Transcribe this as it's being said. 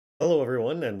Hello,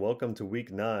 everyone, and welcome to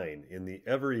week 9. In the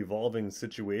ever evolving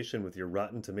situation with your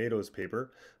Rotten Tomatoes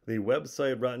paper, the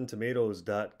website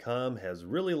RottenTomatoes.com has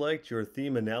really liked your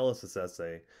theme analysis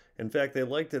essay. In fact, they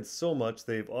liked it so much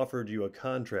they've offered you a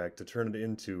contract to turn it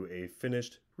into a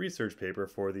finished research paper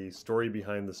for the Story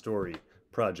Behind the Story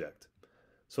project.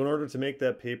 So, in order to make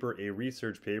that paper a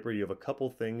research paper, you have a couple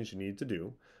things you need to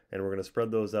do, and we're going to spread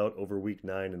those out over week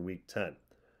 9 and week 10.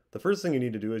 The first thing you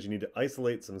need to do is you need to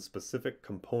isolate some specific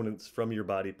components from your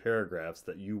body paragraphs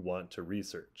that you want to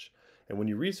research. And when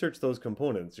you research those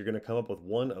components, you're going to come up with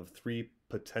one of three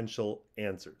potential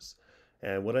answers.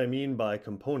 And what I mean by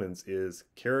components is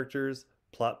characters,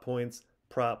 plot points,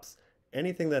 props,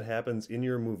 anything that happens in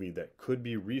your movie that could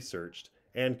be researched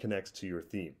and connects to your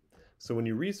theme. So when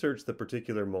you research the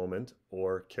particular moment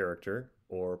or character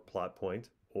or plot point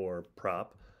or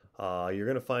prop, you're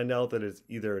going to find out that it's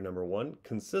either number one,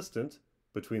 consistent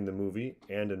between the movie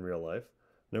and in real life.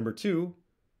 Number two,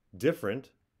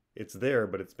 different. It's there,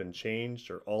 but it's been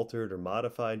changed or altered or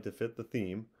modified to fit the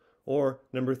theme. Or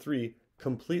number three,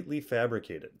 completely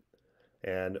fabricated.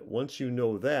 And once you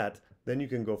know that, then you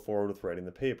can go forward with writing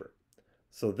the paper.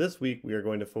 So this week we are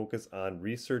going to focus on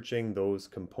researching those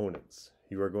components.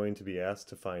 You are going to be asked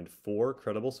to find 4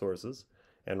 credible sources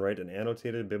and write an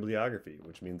annotated bibliography,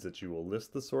 which means that you will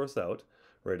list the source out,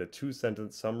 write a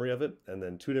 2-sentence summary of it, and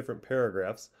then 2 different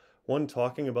paragraphs, one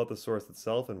talking about the source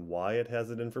itself and why it has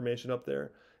that information up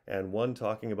there, and one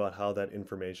talking about how that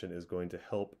information is going to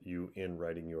help you in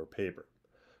writing your paper.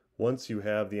 Once you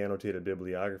have the annotated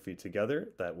bibliography together,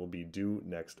 that will be due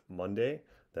next Monday.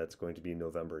 That's going to be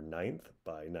November 9th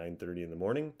by 9:30 in the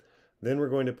morning. Then we're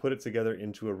going to put it together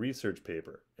into a research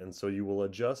paper. And so you will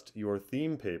adjust your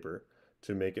theme paper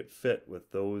to make it fit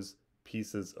with those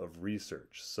pieces of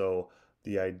research. So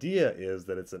the idea is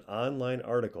that it's an online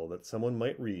article that someone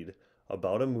might read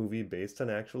about a movie based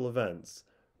on actual events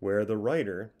where the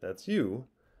writer, that's you,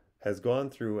 has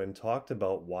gone through and talked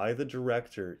about why the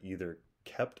director either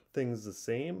kept things the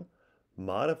same,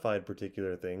 modified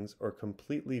particular things, or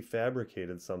completely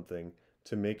fabricated something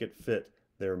to make it fit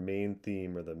their main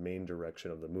theme or the main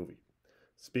direction of the movie.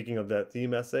 Speaking of that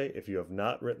theme essay, if you have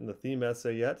not written the theme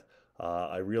essay yet,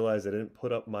 I realize I didn't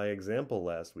put up my example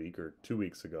last week or 2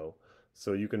 weeks ago,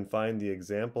 so you can find the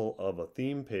example of a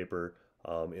theme paper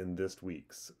in this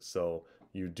week's. So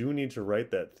you do need to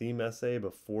write that theme essay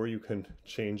before you can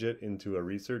change it into a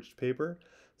research paper.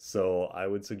 So I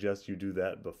would suggest you do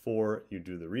that before you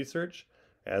do the research.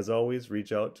 As always,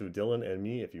 reach out to Dylan and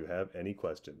me if you have any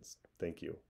questions. Thank you.